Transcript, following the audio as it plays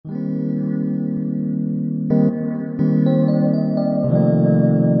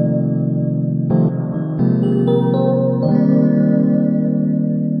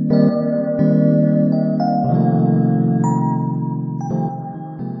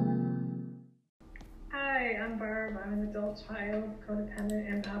adult child,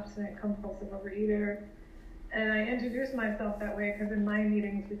 codependent and obstinate compulsive overeater. And I introduced myself that way because in my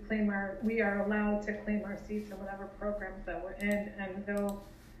meetings we are allowed to claim our seats in whatever programs that we're in. And though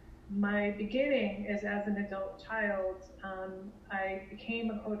my beginning is as an adult child, I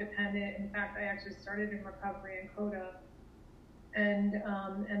became a codependent. In fact, I actually started in recovery in CODA. And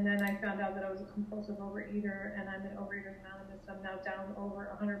then I found out that I was a compulsive overeater, and I'm an Overeaters Anonymous. I'm now down over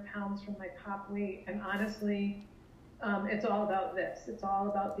 100 pounds from my top weight. And honestly, it's all about this. It's all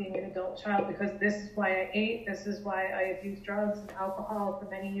about being an adult child, because this is why I ate. This is why I abused drugs and alcohol for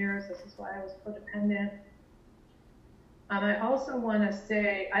many years. This is why I was codependent. I also want to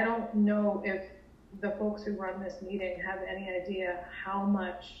say, I don't know if the folks who run this meeting have any idea how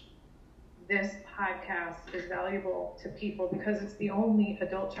much this podcast is valuable to people, because it's the only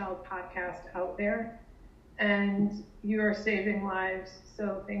adult child podcast out there, and you are saving lives.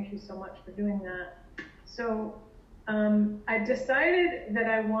 So thank you so much for doing that. So I decided that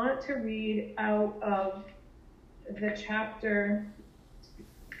I want to read out of the chapter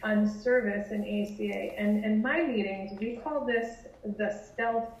on service in ACA. And in my meetings, we call this the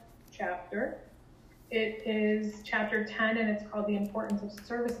stealth chapter. It is chapter 10, and it's called The Importance of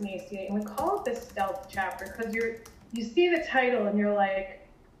Service in ACA. And we call it the stealth chapter because you see the title and you're like,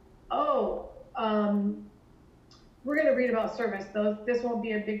 oh, we're going to read about service. This won't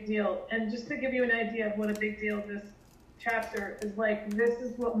be a big deal. And just to give you an idea of what a big deal this chapter is like, this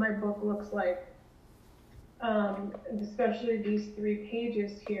is what my book looks like. Especially these 3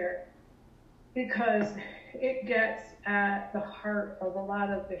 pages here, because it gets at the heart of a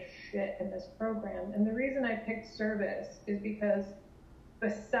lot of the shit in this program. And the reason I picked service is because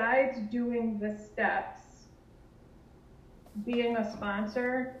besides doing the steps, being a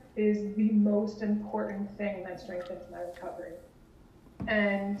sponsor is the most important thing that strengthens my recovery.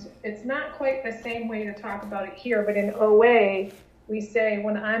 And it's not quite the same way to talk about it here, but in OA, we say,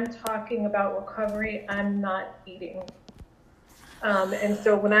 when I'm talking about recovery, I'm not eating. And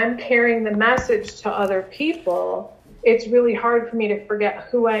so when I'm carrying the message to other people, it's really hard for me to forget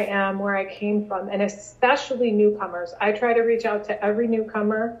who I am, where I came from, and especially newcomers. I try to reach out to every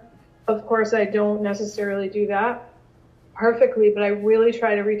newcomer. Of course, I don't necessarily do that perfectly, but I really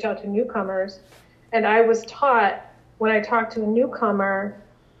try to reach out to newcomers. And I was taught, when I talk to a newcomer,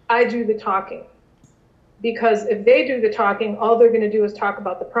 I do the talking. Because if they do the talking, all they're going to do is talk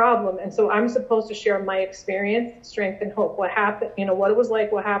about the problem. And so I'm supposed to share my experience, strength, and hope. What happened, what it was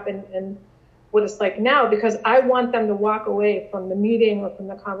like, what happened, and what it's like now, because I want them to walk away from the meeting or from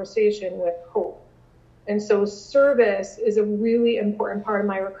the conversation with hope. And so service is a really important part of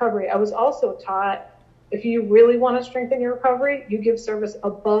my recovery. I was also taught, if you really want to strengthen your recovery, you give service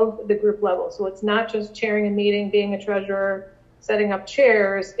above the group level. So it's not just chairing a meeting, being a treasurer, setting up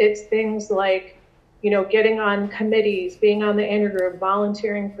chairs. It's things like, getting on committees, being on the intergroup,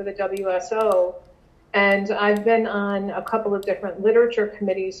 volunteering for the WSO. And I've been on a couple of different literature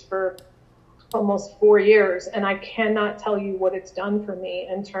committees for almost 4 years, and I cannot tell you what it's done for me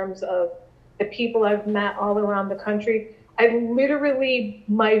in terms of the people I've met all around the country.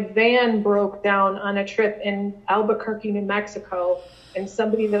 My van broke down on a trip in Albuquerque, New Mexico, and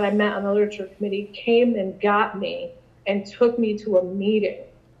somebody that I met on the literature committee came and got me and took me to a meeting.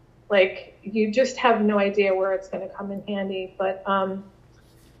 Like, you just have no idea where it's going to come in handy. But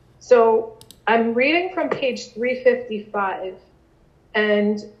so I'm reading from page 355,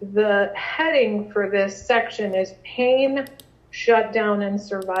 and the heading for this section is Pain, Shutdown, and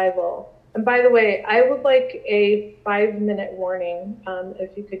Survival. And by the way, I would like a 5-minute warning,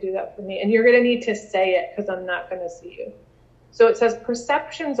 if you could do that for me. And you're going to need to say it because I'm not going to see you. So it says,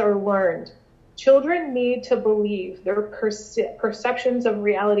 perceptions are learned. Children need to believe their perceptions of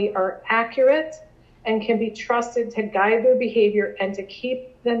reality are accurate and can be trusted to guide their behavior and to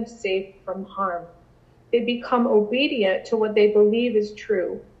keep them safe from harm. They become obedient to what they believe is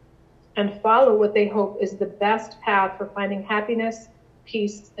true and follow what they hope is the best path for finding happiness,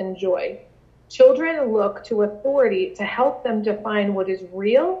 peace, and joy. Children look to authority to help them define what is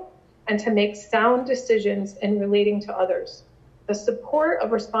real and to make sound decisions in relating to others. The support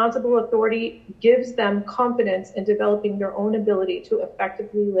of responsible authority gives them confidence in developing their own ability to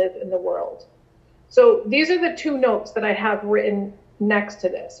effectively live in the world. So these are the 2 notes that I have written next to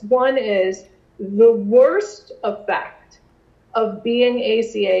this. One is, the worst effect of being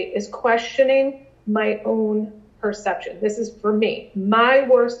ACA is questioning my own perception. This is for me. My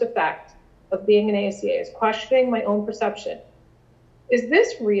worst effect of being an ACA is questioning my own perception. Is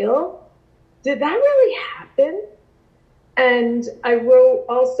this real? Did that really happen? And I wrote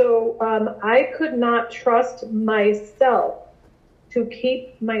also, I could not trust myself to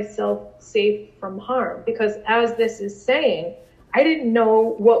keep myself safe from harm. Because as this is saying, I didn't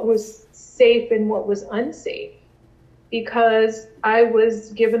know what was safe and what was unsafe, because I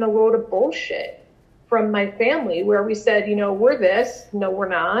was given a load of bullshit from my family where we said, you know, we're this, no, we're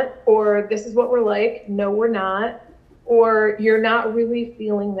not, or this is what we're like, no, we're not, or you're not really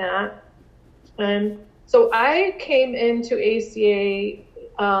feeling that. And so I came into ACA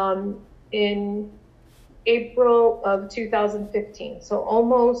in April of 2015. So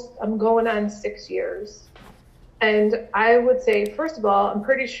almost, I'm going on 6 years. And I would say, first of all, I'm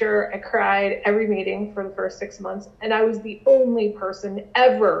pretty sure I cried every meeting for the first 6 months. And I was the only person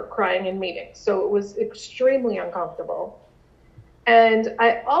ever crying in meetings. So it was extremely uncomfortable. And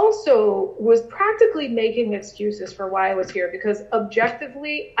I also was practically making excuses for why I was here, because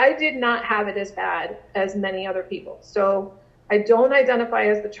objectively, I did not have it as bad as many other people. So I don't identify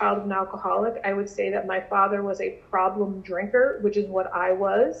as the child of an alcoholic. I would say that my father was a problem drinker, which is what I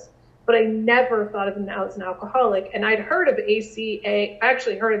was. But I never thought of him as an alcoholic. And I'd heard of ACA, I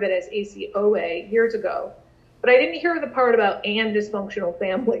actually heard of it as ACOA years ago. But I didn't hear the part about and dysfunctional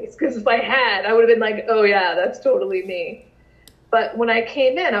families, because if I had, I would have been like, oh yeah, that's totally me. But when I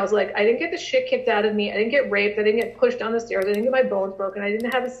came in, I was like, I didn't get the shit kicked out of me. I didn't get raped. I didn't get pushed down the stairs. I didn't get my bones broken. I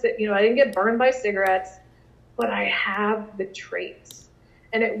didn't have I didn't get burned by cigarettes, but I have the traits.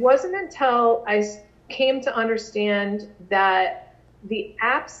 And it wasn't until I came to understand that the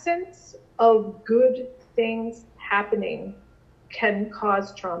absence of good things happening can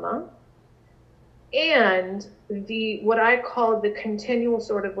cause trauma, and what I call the continual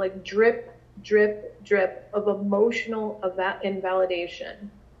sort of like drip, drip, drip of emotional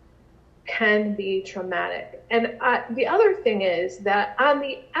invalidation can be traumatic. And the other thing is that on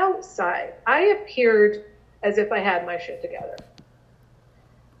the outside, I appeared as if I had my shit together.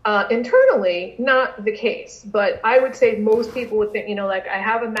 Internally, not the case, but I would say most people would think, you know, like I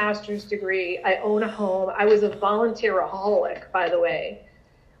have a master's degree, I own a home, I was a volunteeraholic, by the way.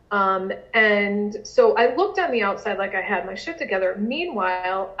 And so I looked on the outside like I had my shit together.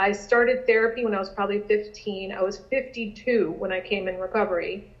 Meanwhile, I started therapy when I was probably 15. I was 52 when I came in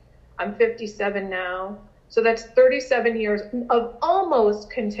recovery. I'm 57 now. So that's 37 years of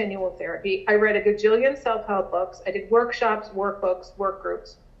almost continual therapy. I read a gajillion self-help books. I did workshops, workbooks, work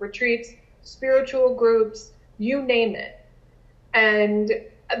groups, retreats, spiritual groups, you name it. And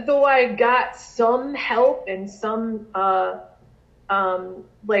though I got some help and some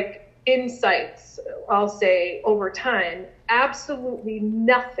like insights, I'll say, over time, absolutely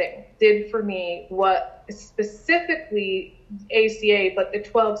nothing did for me what specifically ACA, but the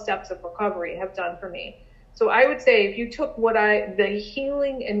 12 steps of recovery have done for me. So I would say if you took the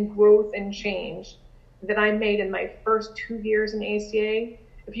healing and growth and change that I made in my first 2 years in ACA,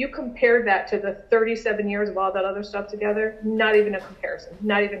 if you compared that to the 37 years of all that other stuff together, not even a comparison,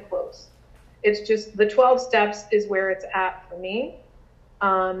 not even close. It's just the 12 steps is where it's at for me.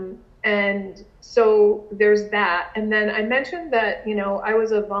 And so there's that. And then I mentioned that, you know, I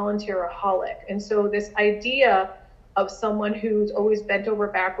was a volunteeraholic. And so this idea of someone who's always bent over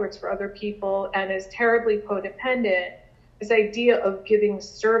backwards for other people and is terribly codependent, this idea of giving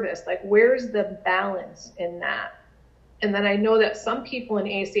service, like where's the balance in that? And then I know that some people in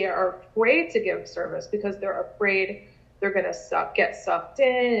ACA are afraid to give service because they're afraid they're going to get sucked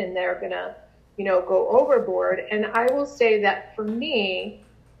in and they're going to, you know, go overboard. And I will say that for me,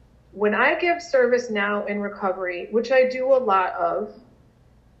 when I give service now in recovery, which I do a lot of,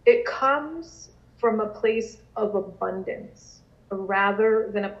 it comes from a place of abundance rather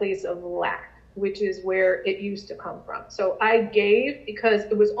than a place of lack, which is where it used to come from. So I gave because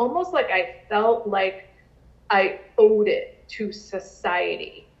it was almost like I felt like I owed it to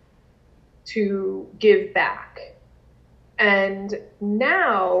society to give back. And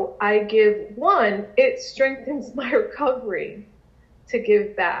now I give, one, it strengthens my recovery to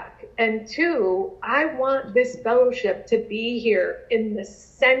give back. And two, I want this fellowship to be here in the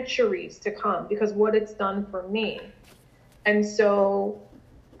centuries to come because what it's done for me. And so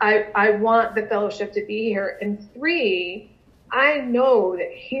I want the fellowship to be here. And three, I know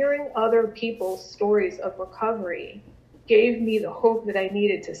that hearing other people's stories of recovery gave me the hope that I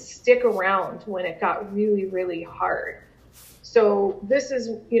needed to stick around when it got really, really hard. So this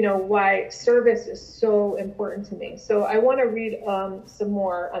is, you know, why service is so important to me. So I want to read some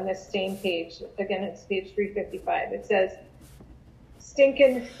more on this same page. Again, it's page 355. It says,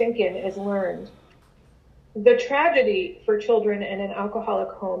 stinkin' thinkin' is learned. The tragedy for children in an alcoholic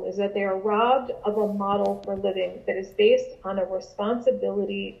home is that they are robbed of a model for living that is based on a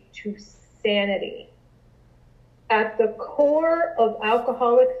responsibility to sanity. At the core of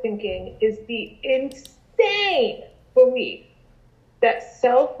alcoholic thinking is the insane belief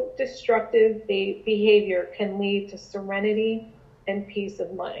self-destructive behavior can lead to serenity and peace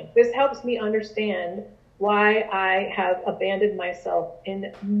of mind. This helps me understand why I have abandoned myself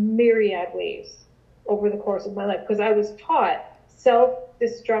in myriad ways over the course of my life, because I was taught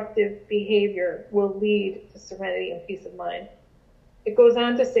self-destructive behavior will lead to serenity and peace of mind. It goes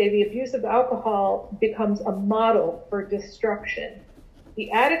on to say the abuse of alcohol becomes a model for destruction.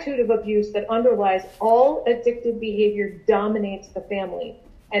 The attitude of abuse that underlies all addictive behavior dominates the family,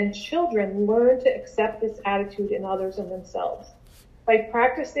 and children learn to accept this attitude in others and themselves. By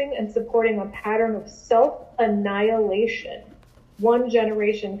practicing and supporting a pattern of self-annihilation, one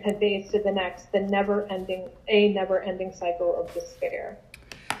generation conveys to the next the never-ending cycle of despair.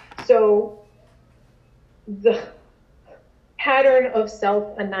 So the pattern of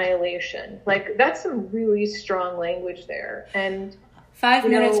self-annihilation, like, that's some really strong language there. And 5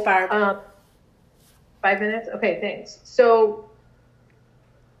 minutes, Barb. 5 minutes? Okay, thanks. So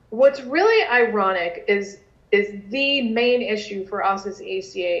what's really ironic is the main issue for us as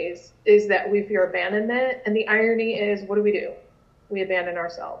ACAs is that we fear abandonment. And the irony is, what do? We abandon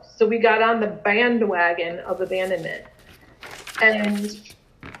ourselves. So we got on the bandwagon of abandonment. And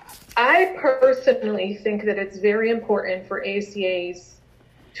I personally think that it's very important for ACAs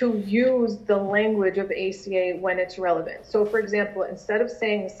to use the language of ACA when it's relevant. So for example, instead of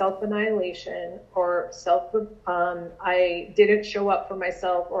saying self-annihilation or I didn't show up for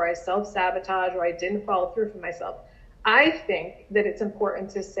myself, or I self-sabotage, or I didn't follow through for myself, I think that it's important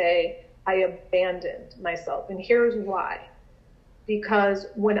to say I abandoned myself. And here's why. Because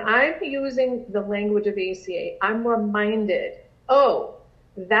when I'm using the language of ACA, I'm reminded, oh,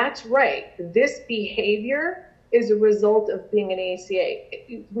 that's right, this behavior is a result of being an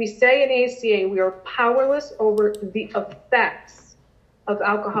ACA. We say in ACA, we are powerless over the effects of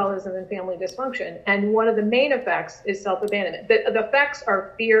alcoholism and family dysfunction. And one of the main effects is self-abandonment. The effects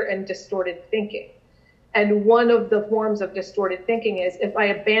are fear and distorted thinking. And one of the forms of distorted thinking is, if I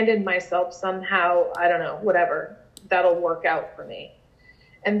abandon myself somehow, I don't know, whatever, that'll work out for me.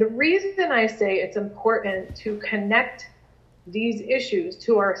 And the reason I say it's important to connect these issues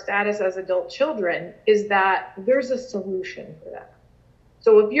to our status as adult children is that there's a solution for that.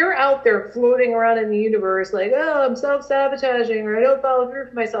 So if you're out there floating around in the universe like, oh, I'm self-sabotaging, or I don't follow through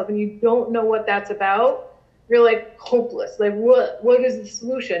for myself, and you don't know what that's about, you're like hopeless. Like, what is the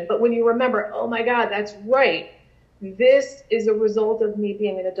solution? But when you remember, oh my God, that's right, this is a result of me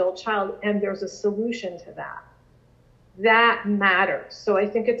being an adult child, and there's a solution to that. That matters. So I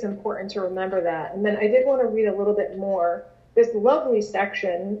think it's important to remember that. And then I did want to read a little bit more. This lovely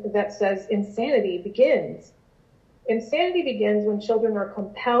section that says insanity begins. Insanity begins when children are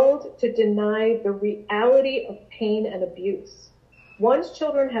compelled to deny the reality of pain and abuse. Once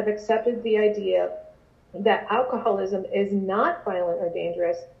children have accepted the idea that alcoholism is not violent or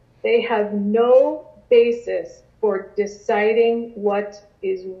dangerous, they have no basis for deciding what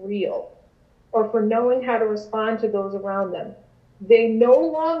is real or for knowing how to respond to those around them. They no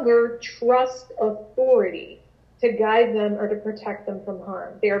longer trust authority to guide them or to protect them from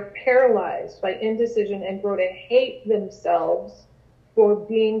harm. They are paralyzed by indecision and grow to hate themselves for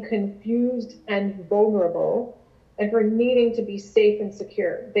being confused and vulnerable and for needing to be safe and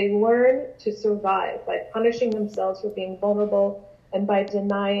secure. They learn to survive by punishing themselves for being vulnerable and by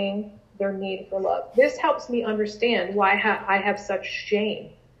denying their need for love. This helps me understand why I have such shame.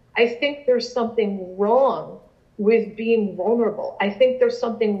 I think there's something wrong with being vulnerable. I think there's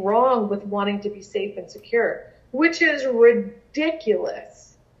something wrong with wanting to be safe and secure, which is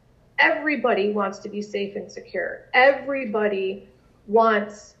ridiculous. Everybody wants to be safe and secure. Everybody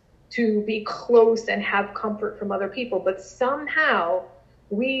wants to be close and have comfort from other people. But somehow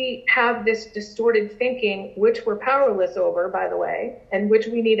we have this distorted thinking, which we're powerless over, by the way, and which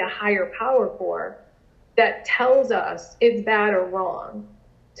we need a higher power for, that tells us it's bad or wrong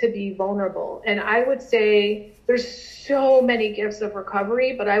to be vulnerable. And I would say there's so many gifts of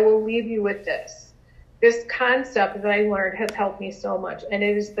recovery, but I will leave you with this. This concept that I learned has helped me so much. And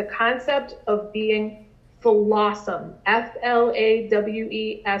it is the concept of being flawsome, Flawesome.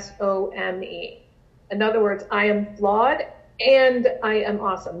 In other words, I am flawed and I am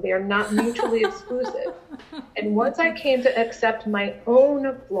awesome. They are not mutually exclusive. And once I came to accept my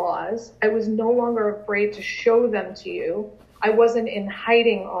own flaws, I was no longer afraid to show them to you. I wasn't in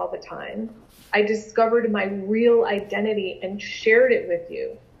hiding all the time. I discovered my real identity and shared it with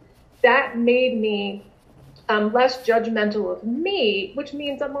you. That made me less judgmental of me, which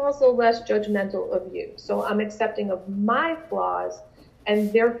means I'm also less judgmental of you. So I'm accepting of my flaws,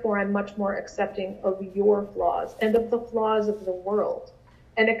 and therefore I'm much more accepting of your flaws and of the flaws of the world.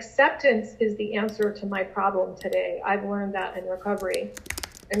 And acceptance is the answer to my problem today. I've learned that in recovery.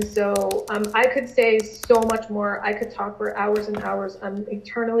 And so I could say so much more. I could talk for hours and hours. I'm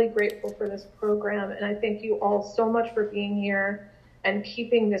eternally grateful for this program. And I thank you all so much for being here and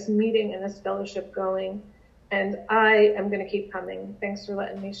keeping this meeting and this fellowship going. And I am going to keep coming. Thanks for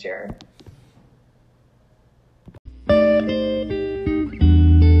letting me share.